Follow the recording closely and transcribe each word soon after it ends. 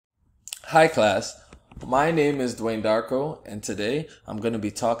Hi class, my name is Dwayne Darko, and today I'm going to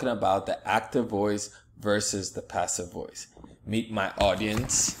be talking about the active voice versus the passive voice. Meet my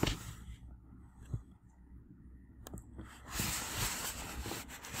audience.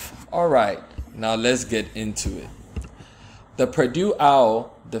 Alright, now let's get into it. The Purdue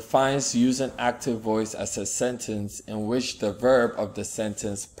Owl defines using active voice as a sentence in which the verb of the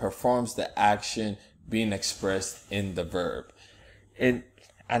sentence performs the action being expressed in the verb.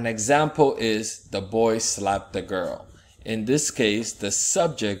 An example is the boy slapped the girl. In this case, the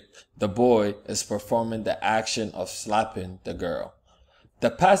subject, the boy, is performing the action of slapping the girl. The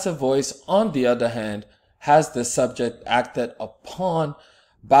passive voice, on the other hand, has the subject acted upon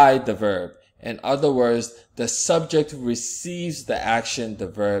by the verb. In other words, the subject receives the action the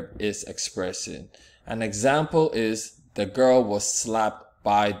verb is expressing. An example is the girl was slapped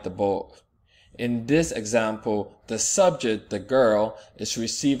by the boy. In this example, the subject, the girl, is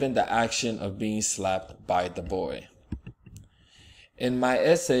receiving the action of being slapped by the boy. In my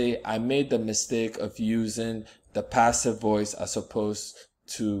essay, I made the mistake of using the passive voice as opposed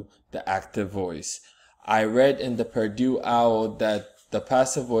to the active voice. I read in the Purdue Owl that the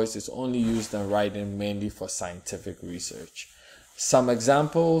passive voice is only used in writing mainly for scientific research. Some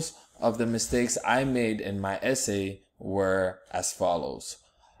examples of the mistakes I made in my essay were as follows.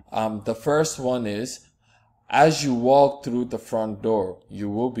 The first one is, as you walk through the front door, you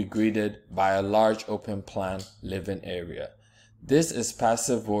will be greeted by a large open plan living area. This is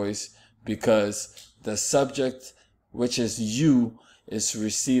passive voice because the subject, which is you, is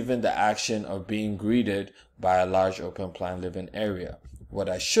receiving the action of being greeted by a large open plan living area. What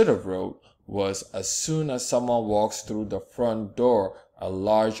I should have wrote was, as soon as someone walks through the front door, a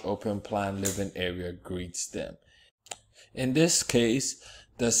large open plan living area greets them. In this case,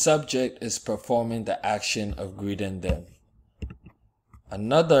 the subject is performing the action of greeting them.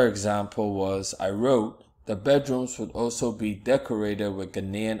 Another example was, I wrote, the bedrooms would also be decorated with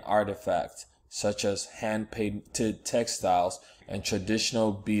Ghanaian artifacts, such as hand-painted textiles and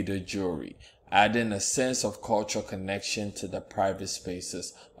traditional beaded jewelry, adding a sense of cultural connection to the private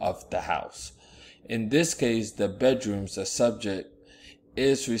spaces of the house. In this case, the bedrooms, the subject,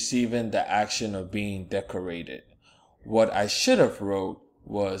 is receiving the action of being decorated. What I should have wrote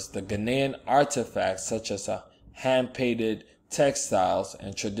was the Ghanaian artifacts such as hand-painted textiles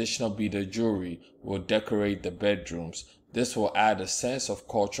and traditional beaded jewelry will decorate the bedrooms. This will add a sense of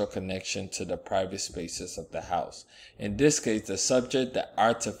cultural connection to the private spaces of the house. In this case, the subject, the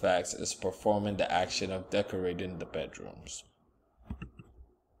artifacts, is performing the action of decorating the bedrooms.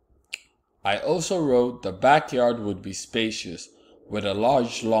 I also wrote the backyard would be spacious with a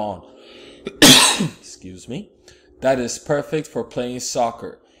large lawn excuse me, that is perfect for playing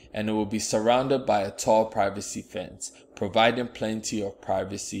soccer, and it will be surrounded by a tall privacy fence, providing plenty of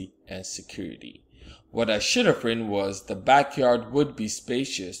privacy and security. What I should have written was, the backyard would be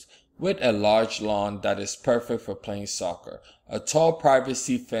spacious with a large lawn that is perfect for playing soccer. A tall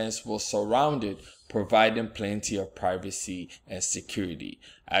privacy fence will surround it, providing plenty of privacy and security.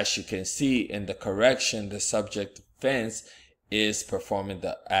 As you can see in the correction, the subject fence is performing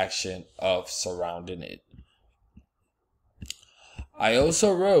the action of surrounding it. I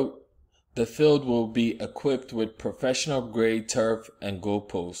also wrote, the field will be equipped with professional grade turf and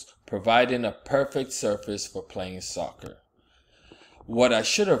goalposts, providing a perfect surface for playing soccer. What I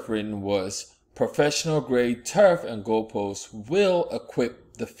should have written was, professional grade turf and goalposts will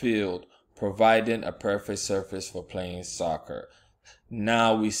equip the field, providing a perfect surface for playing soccer.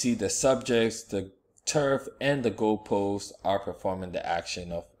 Now we see the subjects, the turf and the goalposts are performing the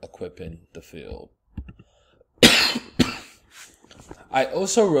action of equipping the field. I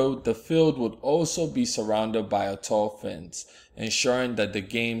also wrote the field would also be surrounded by a tall fence, ensuring that the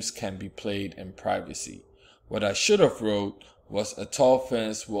games can be played in privacy. What I should have wrote was a tall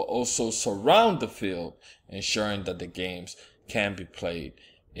fence will also surround the field, ensuring that the games can be played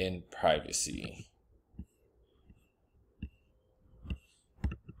in privacy.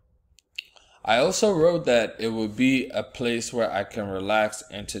 I also wrote that it would be a place where I can relax,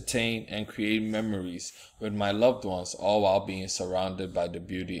 entertain, and create memories with my loved ones, all while being surrounded by the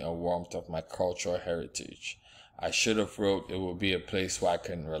beauty and warmth of my cultural heritage. I should have wrote it would be a place where I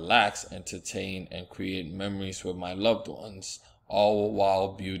can relax, entertain, and create memories with my loved ones, all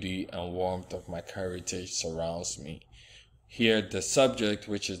while beauty and warmth of my heritage surrounds me. Here, the subject,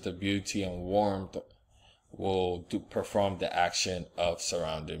 which is the beauty and warmth, will perform the action of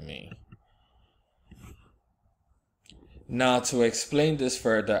surrounding me. Now, to explain this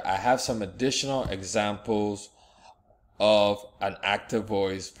further, I have some additional examples of an active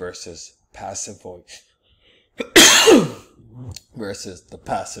voice versus passive voice. versus the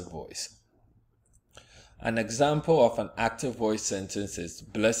passive voice. An example of an active voice sentence is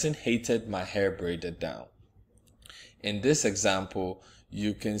Blessing hated my hair braided down. In this example,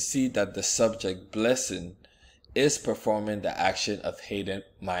 you can see that the subject Blessing is performing the action of hating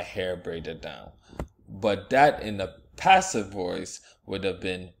my hair braided down. But that in the passive voice would have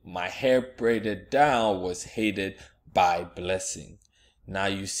been my hair braided down was hated by Blessing. Now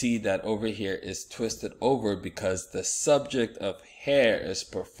you see that over here is twisted over because the subject of hair is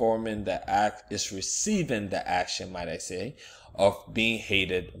performing the act, is receiving the action, might I say, of being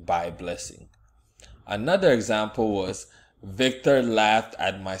hated by Blessing. Another example was Victor laughed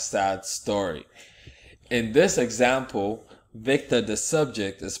at my sad story. In this example, Victor, the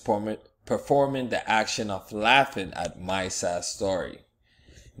subject, is performing the action of laughing at my sad story.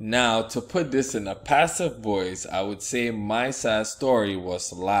 Now, to put this in a passive voice, I would say my sad story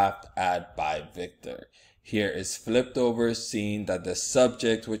was laughed at by Victor. Here is flipped over, seeing that the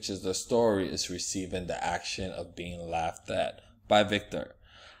subject, which is the story, is receiving the action of being laughed at by Victor.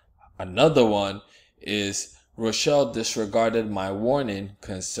 Another one is Rochelle disregarded my warning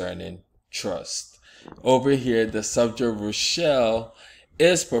concerning trust. Over here, the subject Rochelle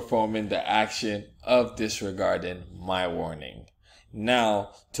is performing the action of disregarding my warning.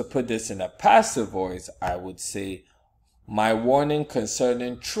 Now, to put this in a passive voice, I would say my warning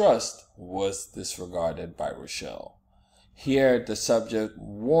concerning trust was disregarded by Rochelle. Here, the subject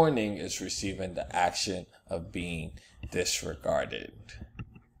warning is receiving the action of being disregarded.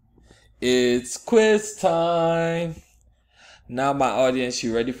 It's quiz time. Now, my audience,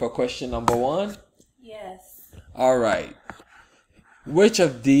 you ready for question number 1? Yes. All right. Which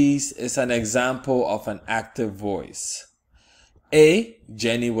of these is an example of an active voice? A.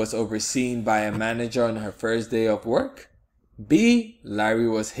 Jenny was overseen by a manager on her first day of work. B. Larry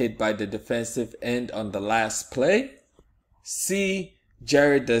was hit by the defensive end on the last play. C.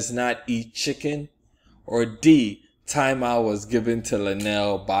 Jared does not eat chicken. Or D. Timeout was given to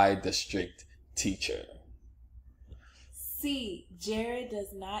Linnell by the strict teacher. C. Jared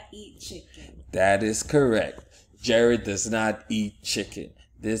does not eat chicken. That is correct. Jared does not eat chicken.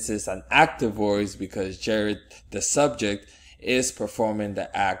 This is an active voice because Jared, the subject, is performing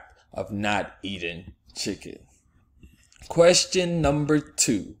the act of not eating chicken. Question number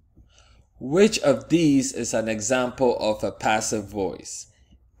 2. Which of these is an example of a passive voice?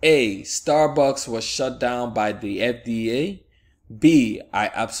 A. Starbucks was shut down by the FDA. B. I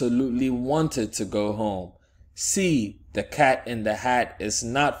absolutely wanted to go home. C. The Cat in the Hat is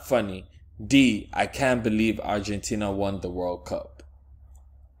not funny. D. I can't believe Argentina won the World Cup.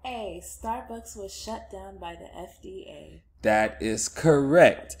 A. Starbucks was shut down by the FDA. That is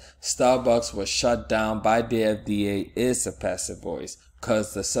correct. Starbucks was shut down by the FDA is a passive voice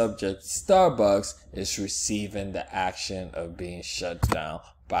because the subject Starbucks is receiving the action of being shut down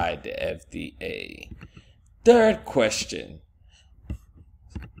by the FDA. Third question.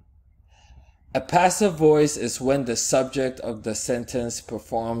 A passive voice is when the subject of the sentence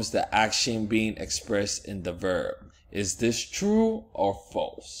performs the action being expressed in the verb. Is this true or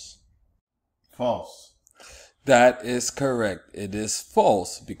false? False. That is correct. It is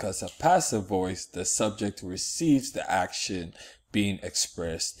false because a passive voice, the subject receives the action being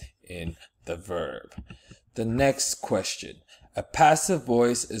expressed in the verb. The next question. A passive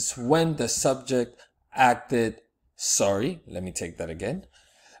voice is when the subject acted, let me take that again.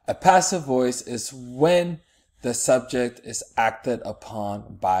 A passive voice is when the subject is acted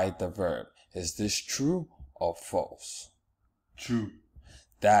upon by the verb. Is this true or false? True.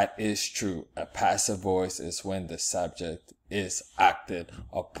 That is true. A passive voice is when the subject is acted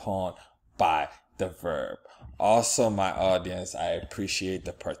upon by the verb. Also, my audience, I appreciate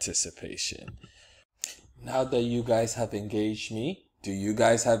the participation. Now that you guys have engaged me, do you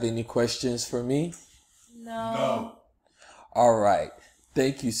guys have any questions for me? No. All right.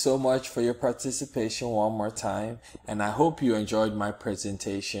 Thank you so much for your participation one more time. And I hope you enjoyed my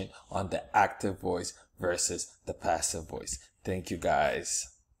presentation on the active voice versus the passive voice. Thank you guys.